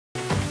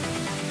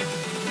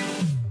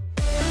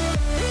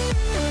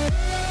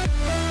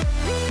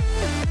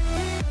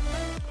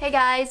Hey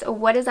guys,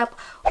 what is up?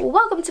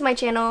 Welcome to my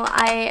channel.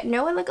 I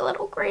know I look a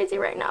little crazy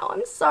right now.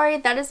 I'm sorry.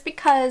 That is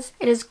because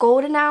it is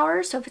golden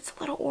hour, so if it's a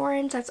little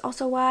orange, that's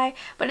also why.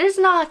 But it is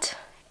not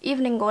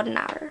evening golden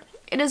hour.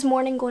 It is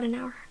morning golden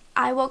hour.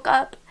 I woke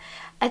up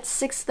at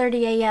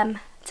 6:30 a.m.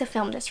 to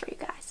film this for you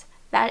guys.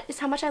 That is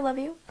how much I love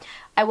you.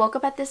 I woke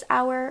up at this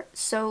hour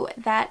so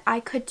that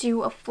I could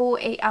do a full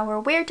 8-hour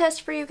wear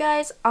test for you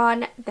guys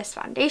on this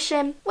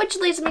foundation, which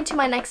leads me to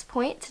my next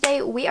point.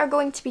 Today we are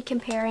going to be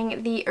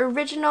comparing the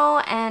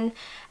original and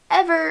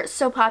ever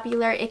so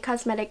popular IT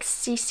Cosmetics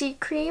CC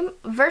Cream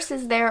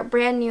versus their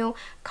brand new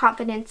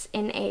Confidence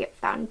in a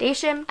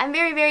Foundation. I'm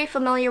very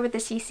familiar with the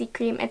CC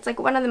Cream. It's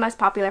like one of the most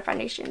popular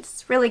foundations.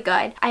 It's really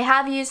good. I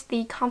have used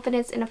the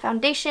Confidence in a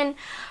Foundation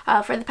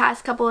for the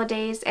past couple of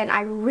days, and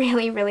I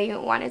really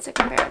wanted to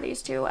compare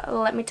these two,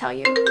 let me tell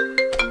you.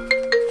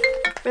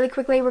 Really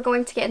quickly, we're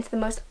going to get into the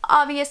most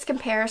obvious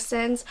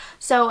comparisons.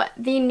 So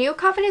the new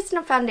Confidence in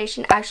a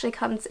Foundation actually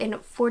comes in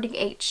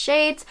 48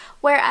 shades,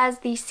 whereas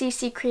the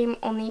CC Cream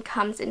only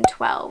comes in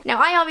 12. Now,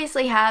 I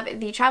obviously have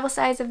the travel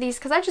size of these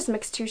because I just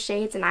mixed 2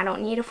 shades and I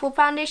don't need a full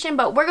foundation,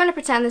 but we're going to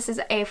pretend this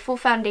is a full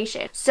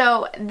foundation.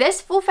 So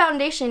this full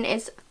foundation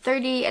is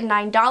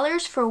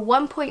 $39 for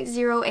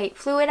 1.08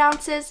 fluid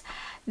ounces.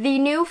 The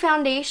new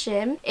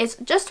foundation is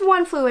just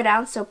 1 fluid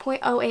ounce, so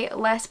 0.08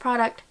 less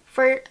product,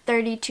 for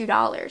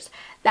 $32.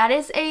 That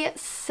is a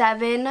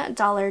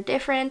 $7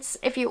 difference.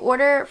 If you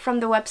order from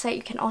the website,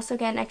 you can also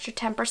get an extra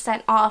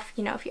 10% off,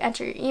 you know, if you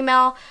enter your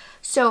email.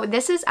 So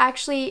this is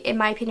actually, in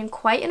my opinion,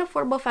 quite an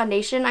affordable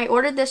foundation. I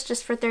ordered this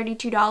just for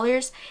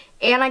 $32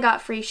 and I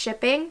got free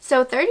shipping.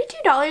 So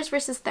 $32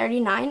 versus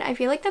 $39, I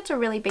feel like that's a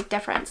really big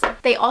difference.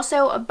 They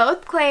also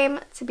both claim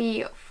to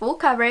be full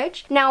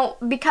coverage. Now,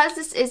 because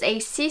this is a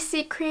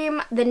CC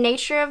cream, the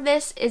nature of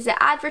this is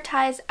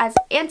advertised as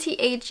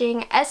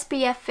anti-aging,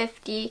 SPF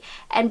 50,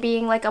 and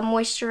being like a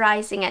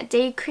moisturizing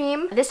day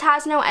cream. This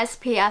has no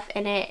SPF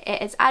in it.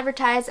 It is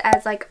advertised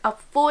as like a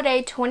full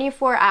day,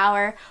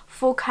 24-hour,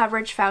 full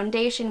coverage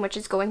foundation, which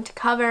is going to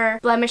cover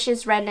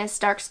blemishes, redness,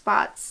 dark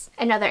spots,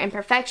 and other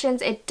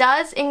imperfections. It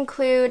does include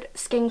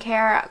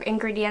skincare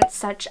ingredients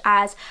such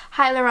as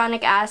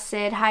hyaluronic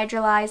acid,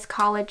 hydrolyzed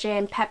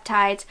collagen,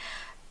 peptides,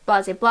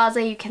 blase.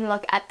 You can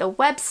look at the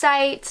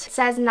website. It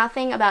says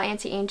nothing about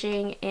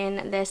anti-aging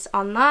in this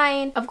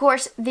online. Of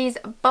course, these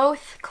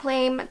both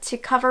claim to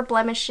cover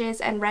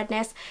blemishes and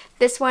redness.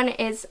 This one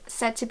is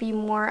said to be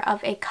more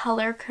of a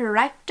color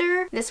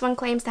corrector. This one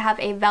claims to have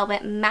a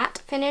velvet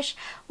matte finish,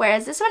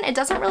 whereas this one, it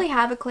doesn't really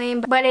have a claim,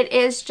 but it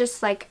is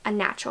just like a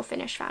natural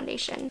finish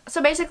foundation.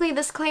 So basically,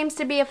 this claims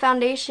to be a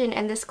foundation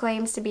and this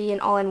claims to be an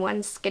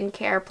all-in-one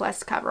skincare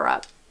plus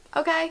cover-up.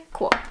 Okay,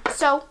 cool.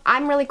 So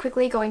I'm really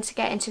quickly going to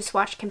get into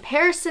swatch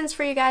comparisons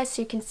for you guys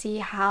so you can see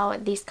how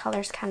these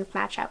colors kind of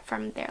match up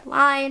from their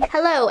line.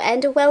 Hello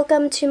and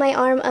welcome to my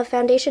arm of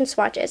foundation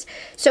swatches.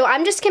 So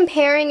I'm just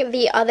comparing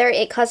the other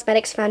IT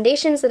Cosmetics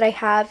foundations that I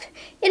have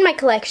in my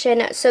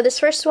collection. So this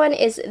first one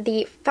is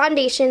the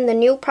foundation, the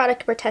new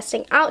product we're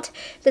testing out.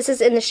 This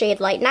is in the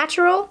shade Light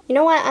Natural. You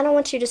know what? I don't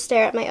want you to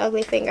stare at my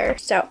ugly finger.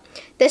 So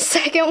this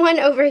second one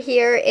over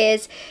here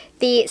is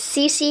the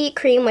CC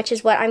Cream, which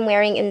is what I'm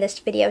wearing in this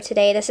video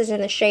today. This is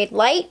in the shade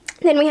Light.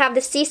 Then we have the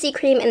CC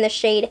Cream in the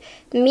shade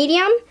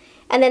Medium.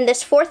 And then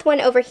this fourth one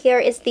over here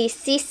is the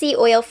CC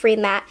Oil Free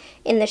Matte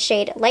in the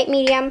shade Light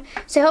Medium.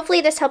 So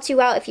hopefully this helps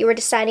you out if you were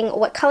deciding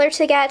what color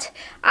to get.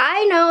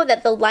 I know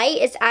that the light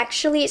is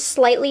actually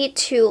slightly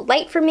too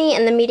light for me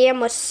and the medium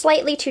was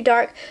slightly too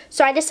dark.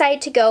 So I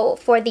decided to go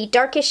for the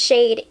darkest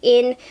shade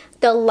in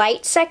the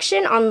light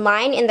section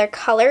online in their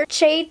color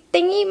shade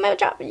thingy,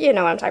 you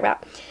know what I'm talking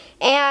about.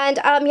 And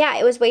yeah,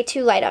 it was way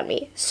too light on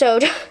me. So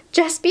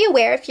just be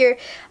aware if you're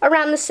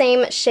around the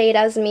same shade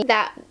as me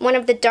that one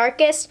of the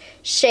darkest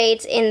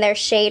shades in their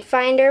shade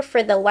finder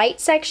for the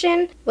light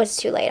section was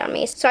too light on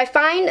me. So I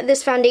find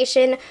this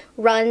foundation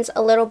runs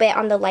a little bit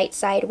on the light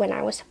side when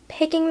I was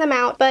picking them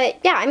out. But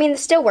yeah, I mean, it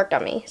still worked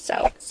on me.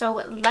 So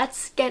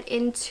let's get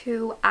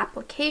into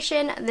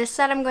application. This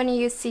side I'm going to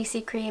use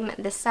CC Cream.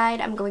 This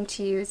side I'm going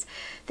to use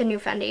the new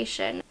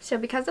foundation. So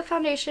because the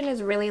foundation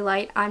is really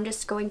light, I'm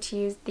just going to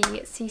use the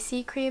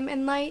CC Cream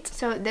in light.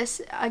 So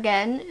this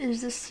again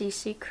is the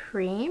CC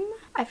Cream.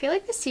 I feel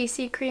like the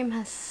CC Cream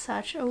has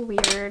such a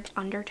weird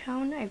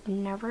undertone. I've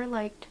never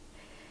liked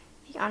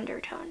the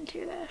undertone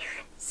to this.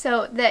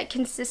 So the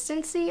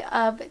consistency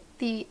of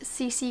the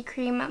CC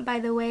Cream, by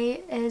the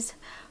way, is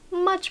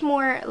much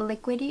more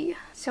liquidy.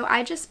 So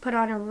I just put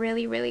on a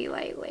really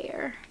light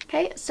layer.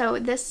 Okay, so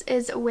this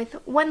is with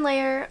 1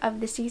 layer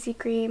of the CC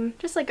Cream,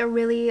 just like a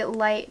really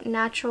light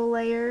natural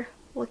layer,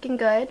 looking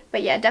good.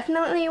 But yeah,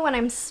 definitely when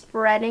I'm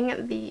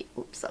spreading the,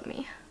 oops, let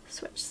me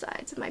switch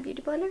sides of my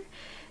beauty blender.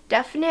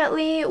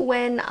 Definitely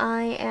when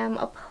I am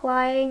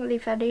applying the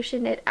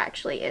foundation, it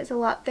actually is a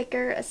lot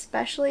thicker,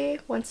 especially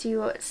once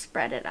you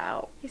spread it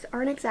out. These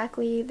aren't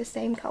exactly the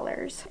same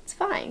colors. It's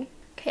fine.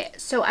 Okay,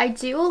 so I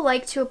do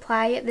like to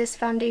apply this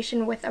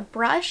foundation with a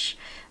brush.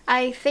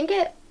 I think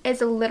it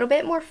is a little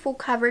bit more full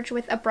coverage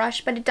with a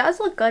brush, but it does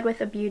look good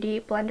with a beauty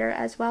blender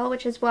as well,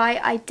 which is why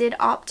I did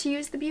opt to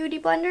use the beauty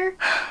blender.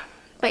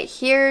 But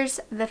here's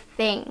the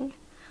thing.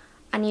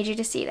 I need you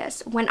to see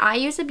this. When I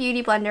use a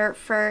beauty blender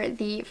for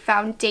the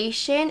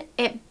foundation,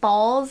 it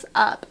balls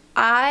up.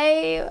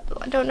 I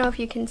don't know if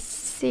you can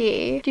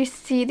see. Do you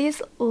see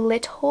these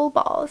little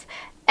balls?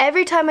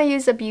 Every time I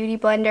use a beauty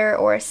blender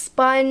or a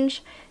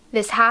sponge,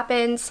 this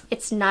happens.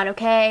 It's not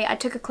okay. I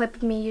took a clip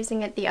of me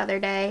using it the other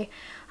day.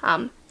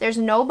 There's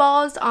no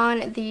balls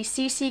on the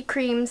CC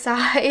cream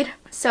side.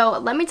 So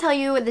let me tell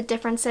you the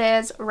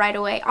differences right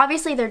away.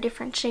 Obviously they're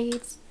different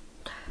shades.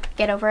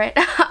 Get over it.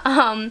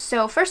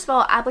 So first of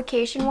all,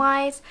 application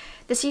wise,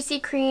 the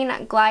CC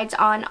cream glides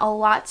on a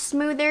lot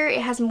smoother.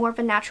 It has more of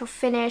a natural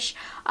finish,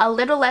 a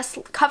little less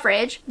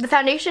coverage. The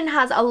foundation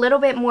has a little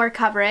bit more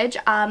coverage.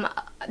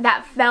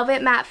 That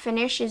velvet matte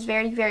finish is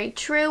very, very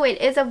true.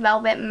 It is a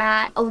velvet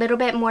matte, a little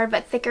bit more of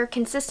a thicker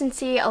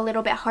consistency, a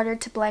little bit harder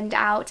to blend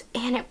out,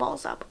 and it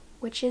balls up,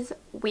 which is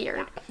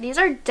weird. These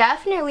are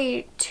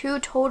definitely two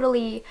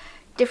totally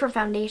different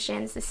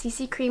foundations. The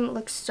CC cream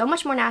looks so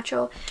much more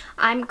natural.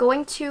 I'm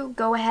going to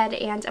go ahead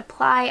and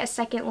apply a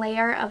second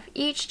layer of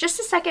each, just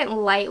a second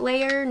light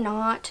layer,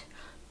 not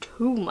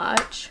too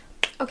much.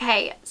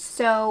 Okay,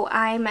 so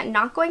I'm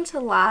not going to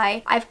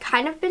lie, I've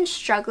kind of been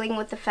struggling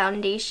with the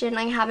foundation.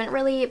 I haven't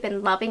really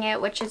been loving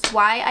it, which is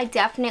why I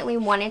definitely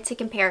wanted to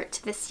compare it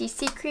to the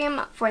CC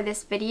cream for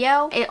this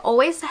video. It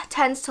always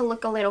tends to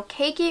look a little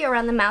cakey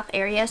around the mouth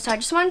area, so I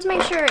just wanted to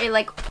make sure it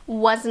like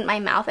wasn't my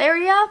mouth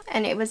area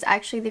and it was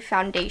actually the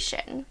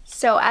foundation.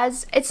 So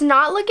as it's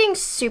not looking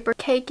super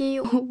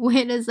cakey.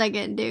 Wait a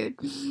second, dude.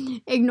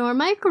 Ignore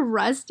my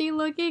crusty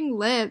looking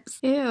lips.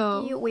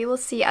 Ew. We will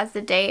see as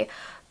the day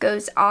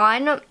goes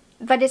on,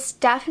 but it's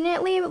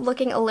definitely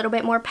looking a little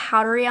bit more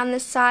powdery on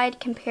this side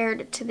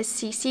compared to the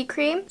CC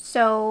cream,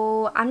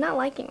 so I'm not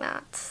liking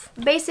that.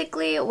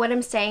 Basically what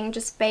I'm saying,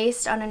 just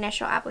based on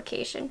initial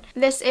application,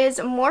 this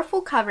is more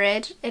full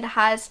coverage. It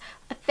has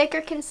a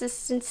thicker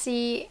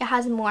consistency. It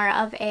has more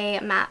of a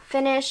matte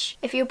finish.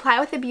 If you apply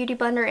with a beauty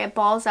blender, it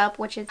balls up,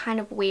 which is kind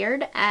of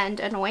weird and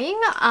annoying.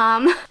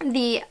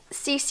 The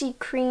CC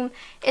cream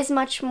is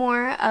much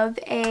more of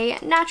a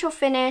natural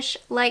finish,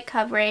 light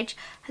coverage,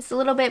 has a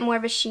little bit more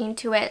of a sheen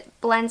to it,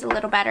 blends a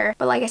little better,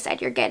 but like I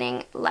said, you're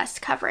getting less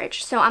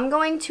coverage. So I'm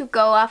going to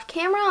go off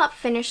camera,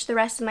 finish the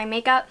rest of my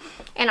makeup,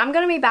 and I'm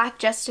going to be back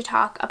just to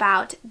talk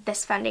about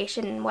this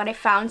foundation and what I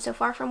found so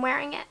far from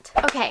wearing it.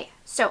 Okay.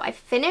 So I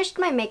finished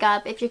my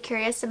makeup. If you're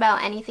curious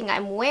about anything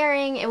I'm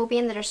wearing, it will be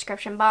in the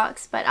description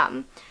box, but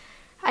I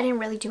didn't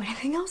really do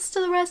anything else to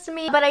the rest of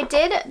me. But I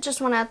did just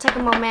want to take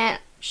a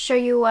moment, show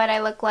you what I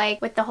look like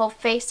with the whole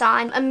face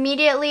on.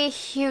 Immediately,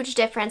 huge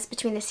difference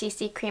between the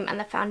CC cream and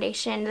the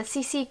foundation. The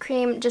CC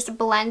cream just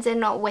blends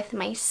in with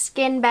my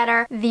skin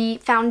better. The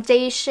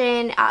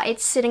foundation,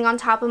 it's sitting on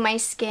top of my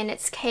skin.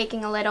 It's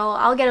caking a little.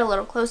 I'll get a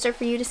little closer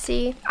for you to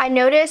see. I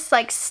noticed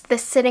like the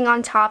sitting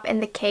on top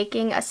and the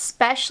caking,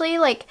 especially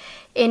like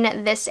in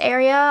this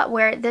area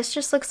where this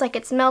just looks like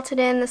it's melted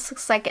in. This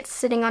looks like it's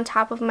sitting on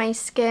top of my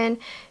skin.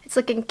 It's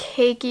looking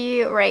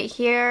cakey right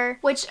here,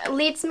 which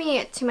leads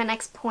me to my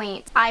next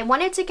point. I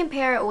wanted to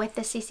compare it with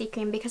the CC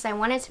cream because I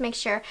wanted to make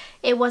sure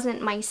it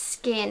wasn't my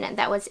skin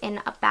that was in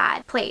a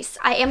bad place.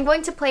 I am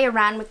going to play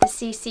around with the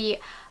CC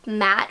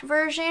matte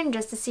version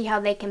just to see how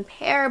they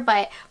compare,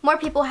 but more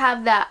people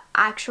have the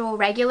actual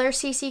regular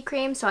CC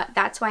cream, so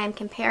that's why I'm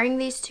comparing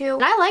these two.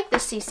 And I like the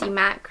CC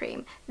matte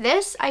cream.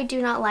 This I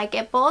do not like.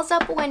 It balls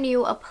up when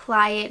you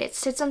apply it. It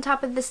sits on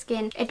top of the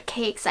skin. It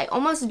cakes. I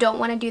almost don't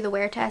want to do the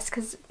wear test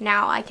because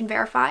now I can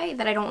verify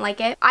that I don't like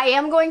it. I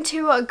am going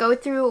to go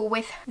through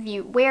with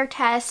the wear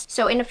test,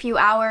 so in a few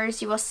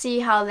hours you will see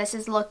how this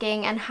is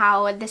looking and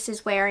how this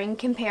is wearing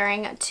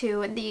comparing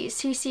to the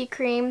CC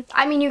cream.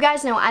 I mean, you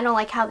guys know I don't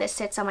like how this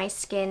sits on my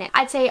skin.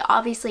 I'd say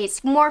obviously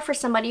it's more for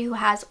somebody who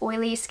has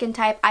oily skin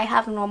type. I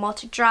have normal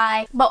to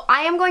dry, but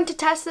I am going to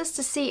test this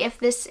to see if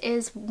this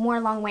is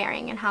more long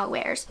wearing and how it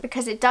wears,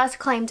 because it does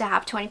claim to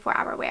have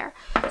 24-hour wear.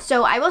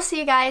 So I will see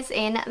you guys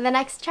in the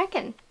next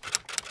check-in.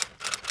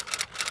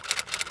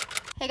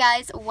 Hey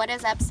guys, what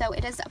is up? So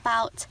it is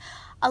about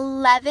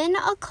 11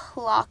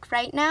 o'clock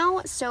right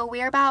now, so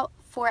we're about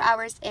 4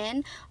 hours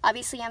in.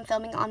 Obviously I'm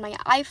filming on my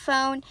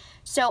iPhone,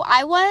 so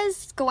I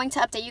was going to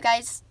update you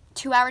guys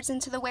 2 hours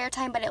into the wear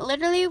time, but it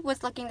literally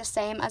was looking the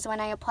same as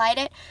when I applied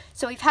it.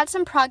 So we've had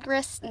some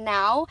progress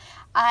now.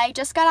 I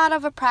just got out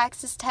of a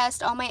praxis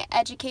test. All my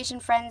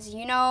education friends,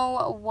 you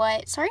know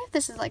what, sorry if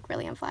this is like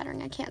really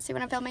unflattering, I can't see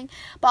when I'm filming,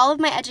 but all of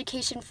my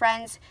education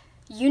friends,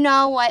 you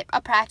know what a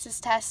praxis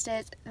test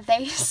is.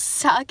 They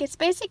suck. It's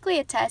basically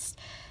a test,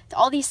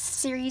 all these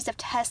series of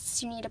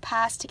tests you need to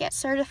pass to get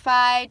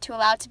certified, to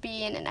allow to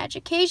be in an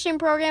education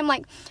program.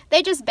 Like,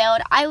 they just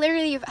bailed. I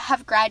literally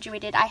have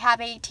graduated. I have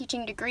a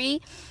teaching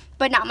degree,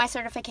 but not my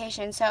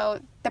certification, so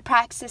the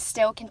praxis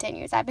still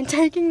continues. I've been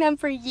taking them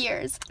for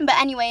years. But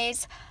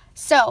anyways,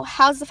 So,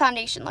 how's the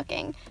foundation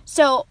looking?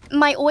 So,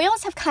 my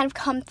oils have kind of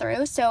come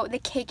through, so the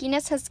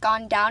cakiness has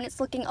gone down. It's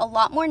looking a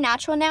lot more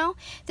natural now.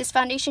 This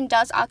foundation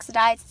does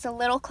oxidize. It's a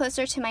little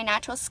closer to my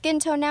natural skin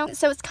tone now.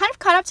 So, it's kind of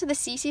caught up to the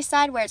CC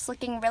side where it's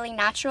looking really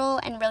natural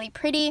and really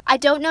pretty. I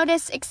don't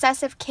notice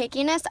excessive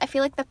cakiness. I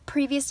feel like the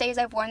previous days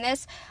I've worn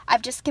this,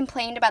 I've just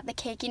complained about the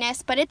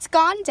cakiness, but it's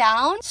gone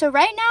down. So,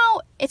 right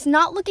now, it's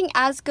not looking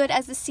as good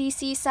as the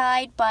CC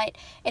side, but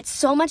it's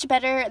so much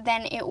better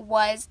than it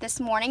was this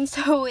morning.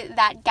 So,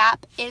 that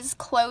gap is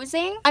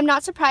closing. I'm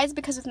not surprised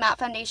because with matte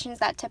foundations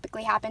that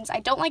typically happens. I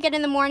don't like it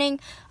in the morning.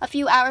 A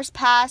few hours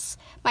pass,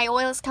 my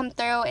oils come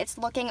through, it's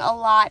looking a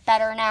lot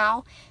better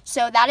now.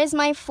 So that is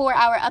my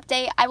 4-hour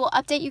update. I will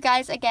update you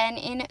guys again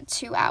in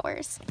 2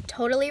 hours.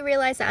 Totally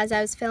realized that as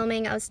I was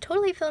filming, I was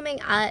totally filming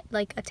at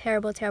like a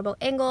terrible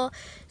angle.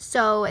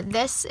 So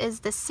this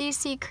is the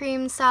CC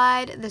cream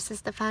side, this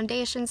is the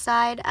foundation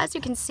side. As you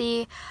can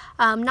see,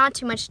 not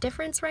too much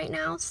difference right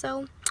now,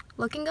 so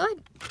looking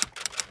good.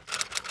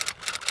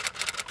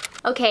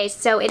 Okay,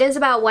 so it is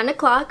about 1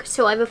 o'clock,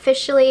 so I've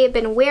officially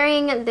been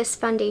wearing this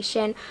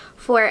foundation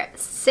for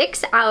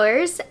 6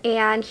 hours,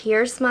 and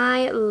here's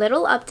my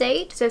little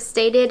update. So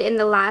stated in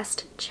the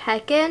last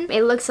check-in,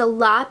 it looks a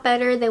lot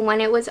better than when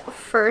it was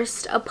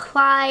first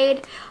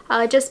applied,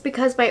 just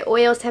because my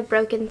oils have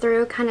broken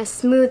through, kind of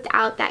smoothed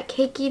out that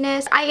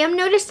cakiness. I am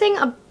noticing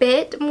a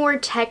bit more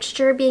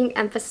texture being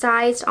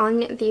emphasized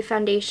on the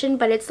foundation,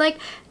 but it's like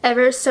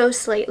ever so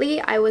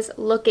slightly. I was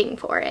looking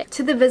for it.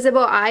 To the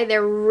visible eye,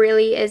 there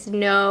really is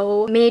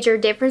no major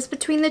difference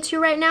between the two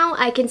right now.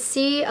 I can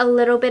see a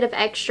little bit of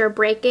extra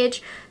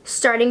breakage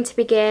starting to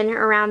begin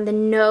around the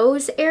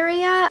nose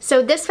area.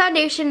 So this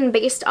foundation,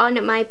 based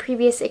on my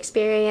previous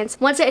experience,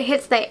 once it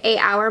hits the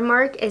 8-hour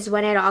mark is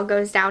when it all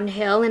goes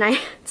downhill and I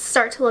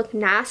start to look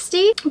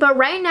nasty. But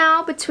right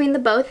now, between the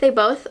both, they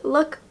both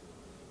look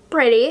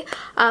pretty.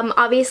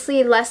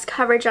 Obviously less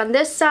coverage on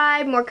this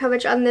side, more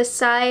coverage on this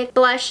side.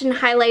 Blush and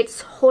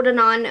highlights holding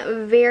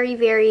on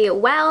very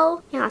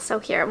well. Yeah, so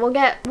here we'll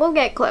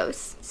get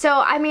close. So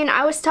I mean,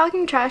 I was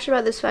talking trash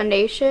about this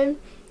foundation,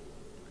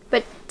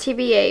 but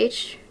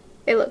TBH,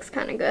 it looks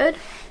kind of good.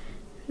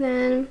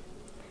 Then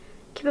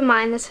keep in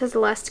mind this has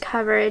less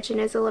coverage and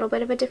is a little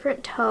bit of a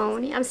different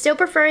tone. I'm still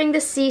preferring the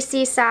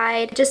CC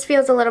side. It just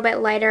feels a little bit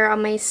lighter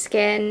on my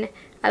skin.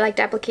 I like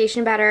the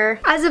application better.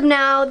 As of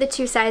now, the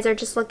two sides are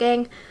just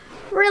looking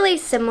really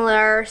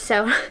similar,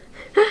 so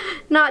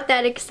not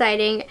that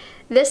exciting.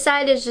 This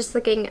side is just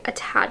looking a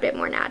tad bit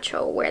more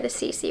natural where the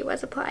CC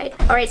was applied.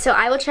 Alright, so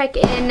I will check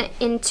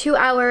in 2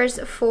 hours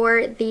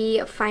for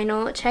the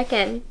final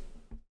check-in.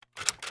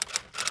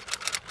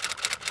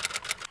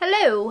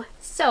 Hello!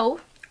 So,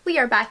 we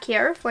are back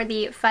here for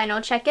the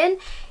final check-in.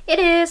 It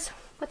is,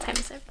 what time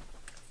is it?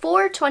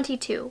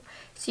 4:22.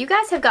 So you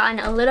guys have gotten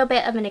a little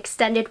bit of an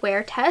extended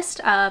wear test.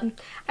 I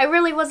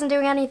really wasn't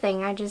doing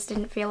anything. I just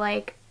didn't feel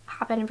like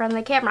hopping in front of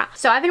the camera.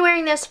 So I've been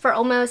wearing this for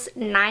almost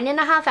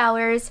 9.5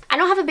 hours. I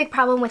don't have a big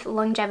problem with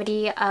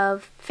longevity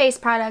of face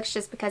products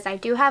just because I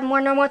do have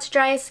more normal to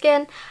dry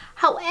skin.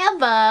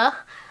 However,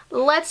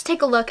 let's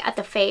take a look at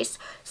the face.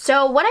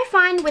 So what I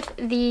find with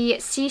the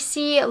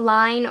CC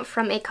line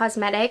from IT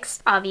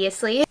Cosmetics,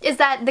 obviously, is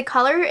that the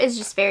color is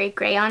just very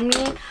gray on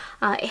me.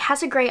 It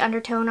has a gray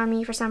undertone on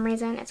me for some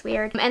reason. It's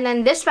weird. And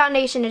then this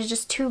foundation is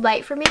just too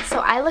light for me, so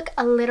I look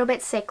a little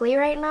bit sickly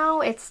right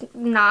now. It's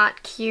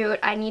not cute.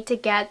 I need to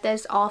get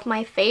this off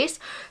my face.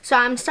 So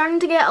I'm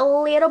starting to get a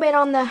little bit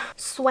on the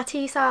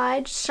sweaty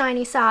side,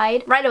 shiny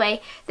side. Right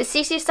away, the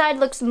CC side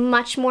looks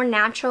much more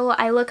natural.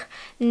 I look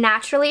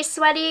naturally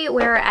sweaty,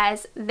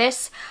 whereas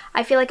this,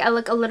 I feel like I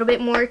look a little bit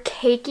more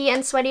cakey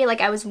and sweaty,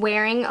 like I was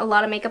wearing a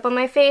lot of makeup on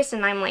my face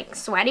and I'm like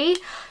sweaty.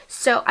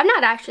 So I'm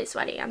not actually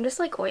sweaty, I'm just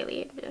like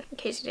oily, in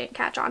case you didn't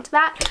catch on to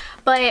that.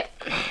 But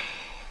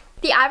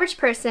the average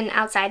person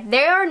outside,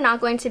 they are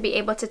not going to be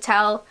able to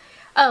tell,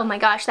 oh my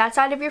gosh, that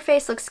side of your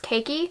face looks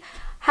cakey.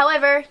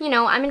 However, you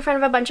know, I'm in front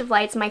of a bunch of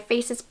lights. My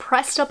face is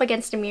pressed up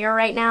against a mirror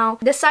right now.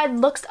 This side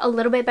looks a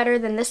little bit better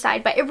than this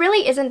side, but it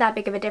really isn't that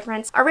big of a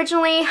difference.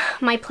 Originally,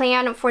 my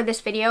plan for this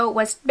video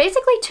was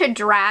basically to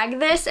drag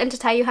this and to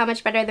tell you how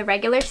much better the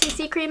regular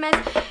CC cream is.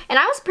 And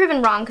I was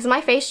proven wrong because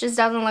my face just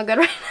doesn't look good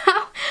right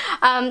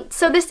now.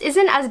 So this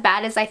isn't as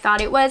bad as I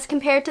thought it was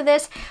compared to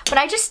this, but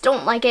I just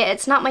don't like it.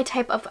 It's not my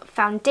type of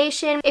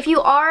foundation. If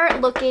you are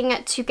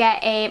looking to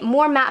get a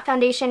more matte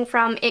foundation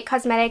from IT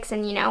Cosmetics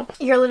and, you know,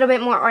 you're a little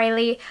bit more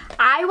oily,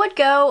 I would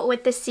go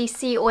with the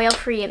CC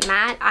Oil-Free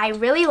Matte. I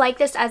really like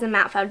this as a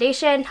matte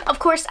foundation. Of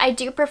course, I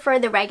do prefer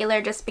the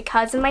regular just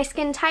because of my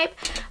skin type,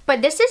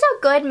 but this is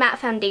a good matte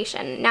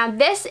foundation. Now,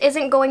 this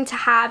isn't going to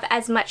have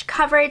as much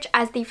coverage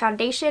as the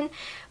foundation,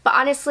 but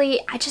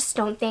honestly, I just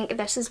don't think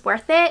this is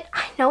worth it.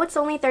 I know it's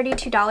only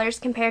 $32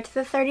 compared to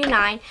the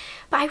 $39,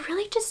 but I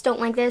really just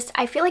don't like this.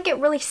 I feel like it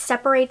really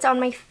separates on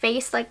my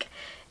face. Like,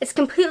 It's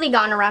completely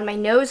gone around my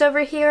nose over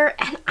here,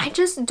 and I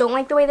just don't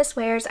like the way this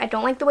wears. I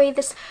don't like the way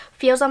this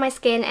feels on my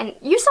skin, and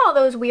you saw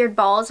those weird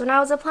balls when I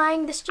was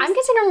applying this. I'm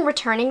considering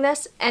returning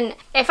this, and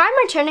if I'm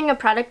returning a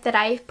product that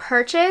I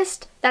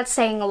purchased, that's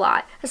saying a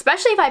lot,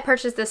 especially if I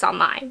purchased this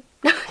online.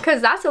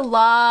 Because that's a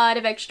lot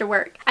of extra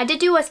work. I did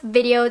do a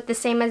video the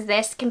same as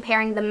this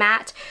comparing the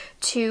matte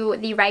to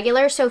the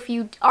regular, so if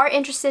you are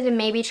interested in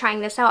maybe trying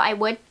this out, I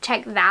would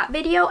check that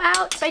video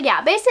out. But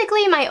yeah,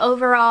 basically my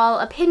overall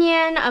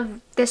opinion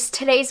of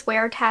today's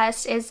wear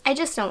test is I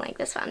just don't like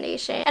this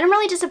foundation. And I'm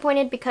really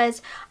disappointed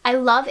because I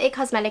love IT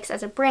Cosmetics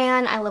as a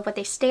brand. I love what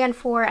they stand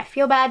for. I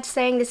feel bad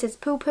saying this is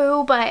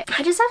poo-poo, but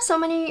I just have so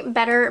many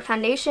better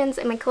foundations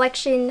in my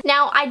collection.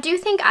 Now, I do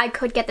think I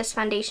could get this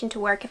foundation to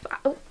work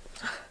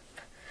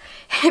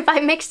if I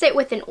mixed it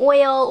with an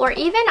oil, or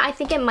even I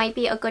think it might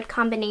be a good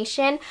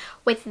combination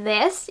with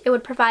this. It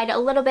would provide a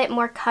little bit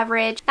more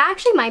coverage. That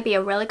actually might be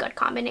a really good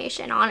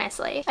combination,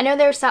 honestly. I know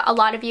there's a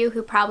lot of you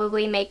who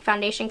probably make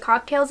foundation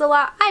cocktails a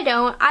lot. I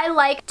don't. I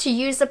like to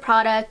use the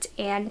product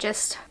and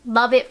just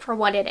love it for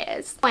what it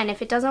is. And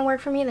if it doesn't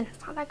work for me, then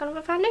it's not that good of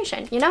a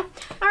foundation, you know?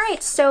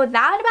 Alright, so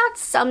that about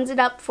sums it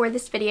up for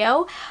this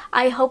video.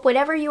 I hope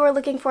whatever you were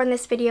looking for in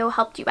this video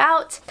helped you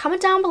out.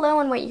 Comment down below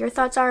on what your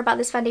thoughts are about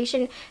this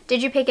foundation.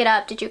 Did you pick it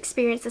up? Did you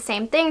experience the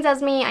same things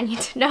as me? I need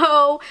to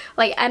know.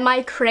 Like, am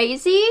I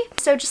crazy?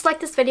 So just like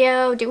this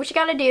video, do what you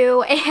gotta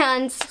do,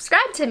 and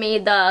subscribe to me,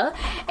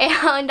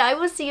 and I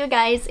will see you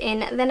guys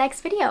in the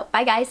next video.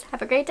 Bye guys,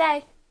 have a great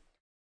day.